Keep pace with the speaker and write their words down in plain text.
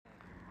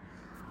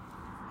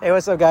Hey,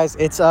 what's up, guys?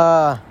 It's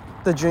the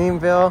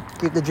Dreamville.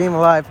 Keep the dream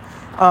alive.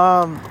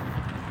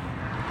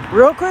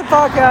 Real quick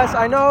podcast.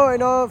 I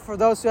know. For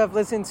those who have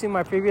listened to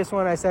my previous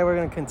one, I said we're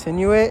gonna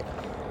continue it,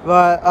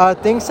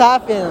 but things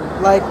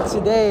happen. Like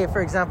today,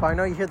 for example, I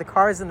know you hear the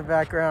cars in the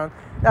background.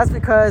 That's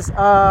because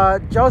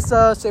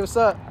Joseph, say what's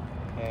up,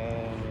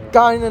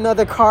 got in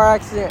another car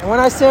accident. And when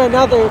I say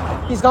another,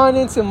 he's gone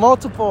into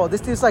multiple. This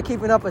dude's like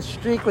keeping up a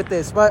streak with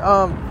this. But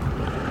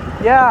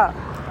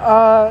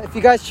if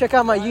you guys check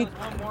out my YouTube.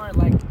 One more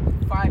like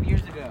 5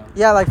 years ago.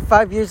 Yeah, like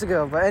 5 years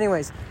ago. But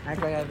anyways.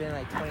 Actually, I've been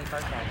like 20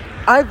 car crashes.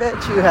 I bet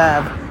you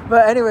have.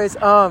 But anyways,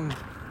 if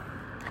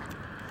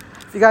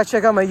you guys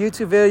check out my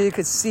YouTube video, you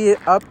could see it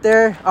up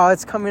there.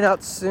 It's coming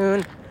out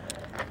soon.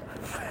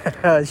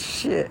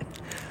 Shit.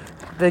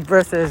 Big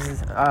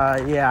Bertha's,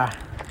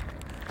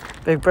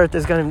 Big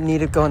Bertha's gonna need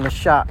to go in the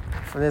shop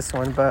for this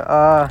one. But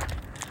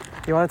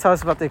you want to tell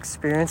us about the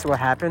experience? What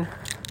happened?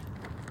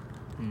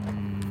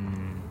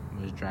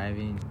 Was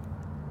driving,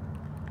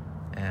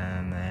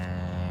 and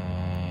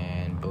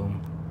then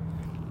boom.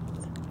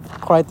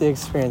 Quite the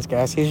experience,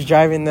 guys. He's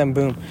driving, then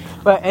boom.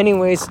 But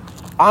anyways,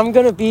 I'm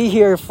gonna be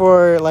here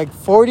for like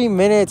 40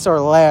 minutes or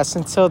less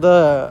until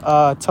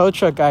the tow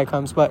truck guy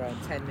comes. But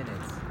Around 10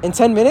 minutes. in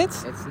 10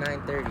 minutes? It's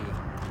 9:30.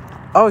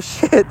 Oh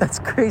shit, that's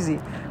crazy.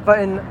 But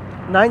in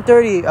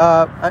 9:30,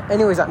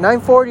 anyways, at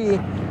 9:40,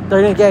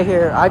 they're gonna get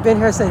here. I've been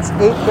here since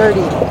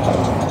 8:30.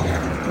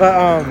 But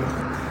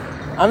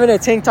I'm in a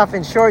tank top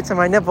and shorts and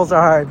my nipples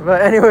are hard.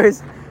 But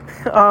anyways,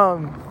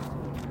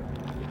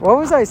 what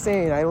was I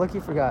saying? I lucky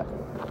forgot.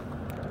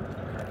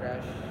 Car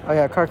crash. Oh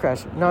yeah, car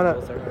crash. No.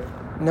 Nipples are hurt.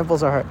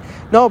 Nipples are hurt.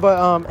 No,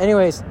 but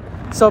anyways,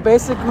 so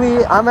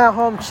basically I'm at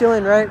home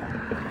chilling, right?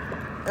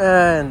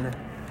 And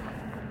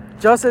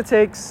Joseph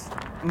takes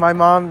my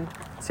mom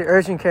to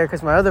urgent care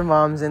because my other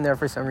mom's in there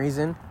for some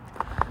reason.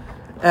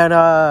 And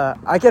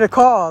I get a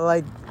call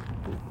like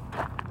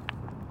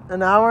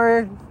an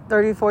hour,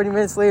 30, 40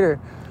 minutes later.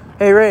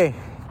 Hey, Ray,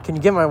 can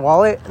you get my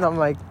wallet? And I'm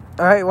like,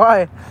 all right,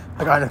 why?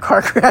 I got in a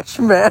car crash,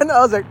 man. I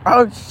was like,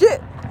 oh,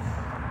 shit.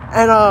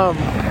 And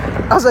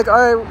I was like,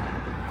 all right.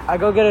 I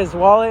go get his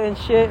wallet and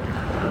shit.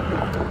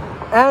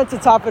 And to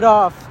top it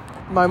off,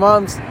 my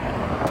mom's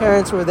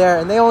parents were there,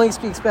 and they only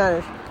speak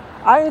Spanish.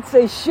 I didn't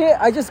say shit.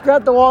 I just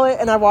grabbed the wallet,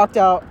 and I walked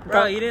out.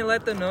 Bro, you didn't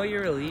let them know you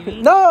were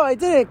leaving? No, I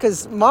didn't,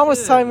 because Mom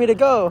was telling me to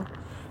go.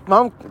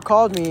 Mom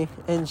called me,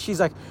 and she's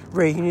like,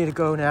 Ray, you need to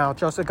go now.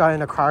 Joseph got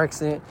in a car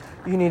accident.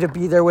 You need to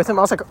be there with him.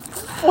 I was like,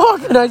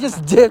 fuck, and I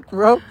just dipped,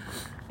 bro.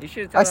 You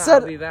should tell them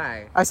I'll be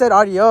back. I said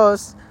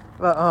adios,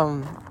 but,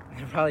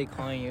 They're probably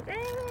calling you.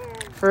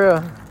 for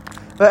real.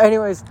 But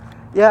anyways,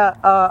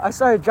 I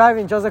started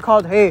driving. Joseph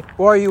called, hey,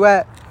 where are you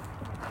at?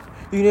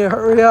 You need to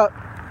hurry up.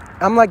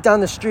 I'm like down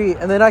the street.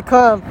 And then I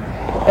come,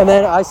 and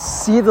then I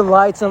see the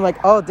lights. And I'm like,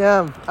 oh,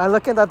 damn. I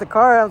look at the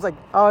car. I was like,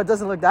 oh, it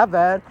doesn't look that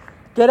bad.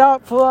 Get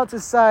out, pull out to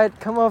the side,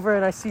 come over,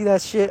 and I see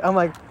that shit. I'm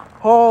like,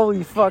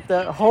 holy fuck,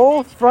 that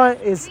whole front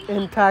is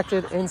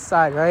impacted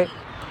inside, right?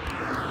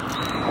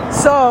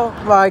 So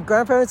my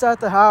grandparents are at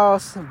the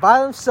house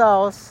by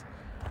themselves.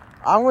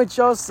 I'm with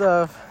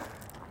Joseph.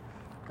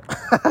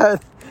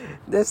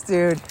 This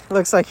dude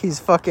looks like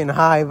he's fucking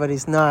high, but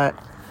he's not.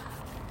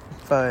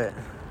 But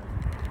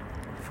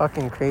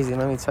fucking crazy,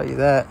 let me tell you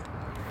that.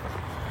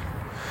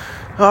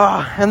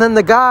 And then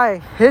the guy,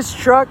 his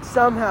truck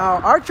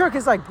somehow, our truck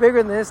is like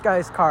bigger than this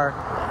guy's car.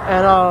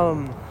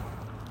 And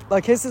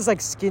like his is like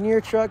skinnier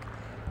truck.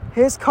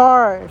 His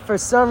car, for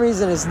some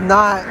reason, is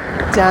not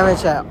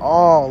damaged at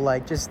all.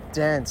 Like just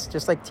dents,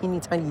 just like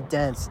teeny tiny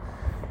dents.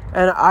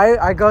 And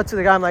I go to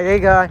the guy, I'm like, hey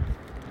guy,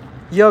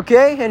 you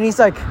okay? And he's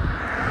like,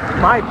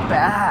 my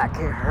back,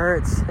 it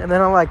hurts. And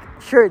then I'm like,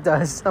 sure it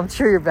does. I'm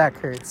sure your back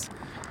hurts.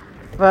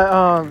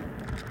 But,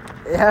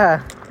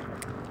 yeah.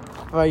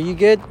 Are you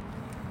good?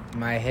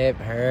 My hip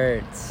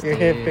hurts. Your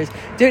hip hurts.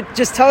 Dude,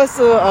 just tell us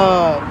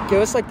give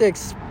us like the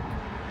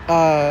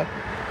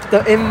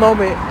in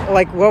moment.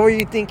 Like, what were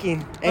you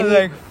thinking? I was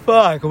like,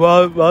 fuck,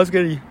 Mom's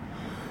gonna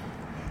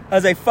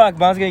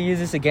use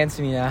this against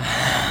me now.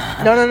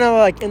 No,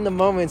 like in the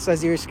moments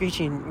as you were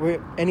screeching,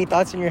 were any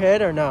thoughts in your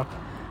head or no?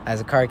 As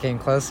the car came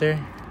closer,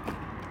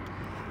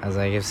 I was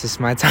like, if this is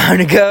my time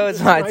to go,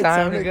 it's my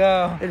time to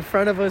go. In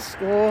front of a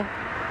school,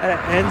 at an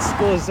end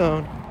school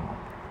zone.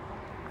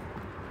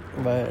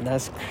 But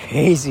that's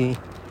crazy.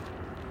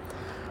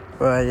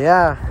 But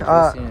yeah.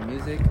 Listening to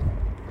music.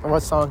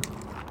 What song?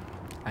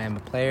 I Am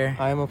a Player.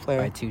 I Am a Player.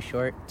 By Too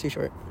Short. Too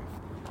Short.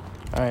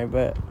 Alright,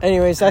 but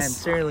anyways, that's... I'm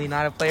certainly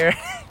not a player.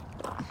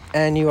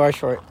 And you are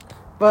short.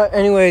 But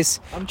anyways...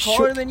 I'm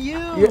taller than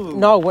you.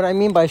 No, what I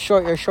mean by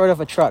short, you're short of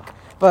a truck.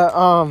 But,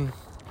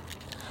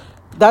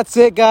 that's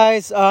it,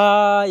 guys.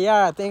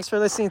 Thanks for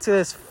listening to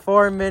this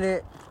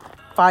 5-minute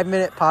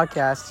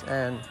podcast.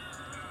 And,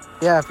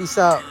 yeah, peace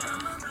out.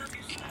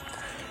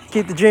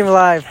 Keep the dream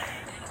alive.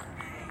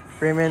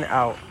 Freeman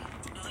out.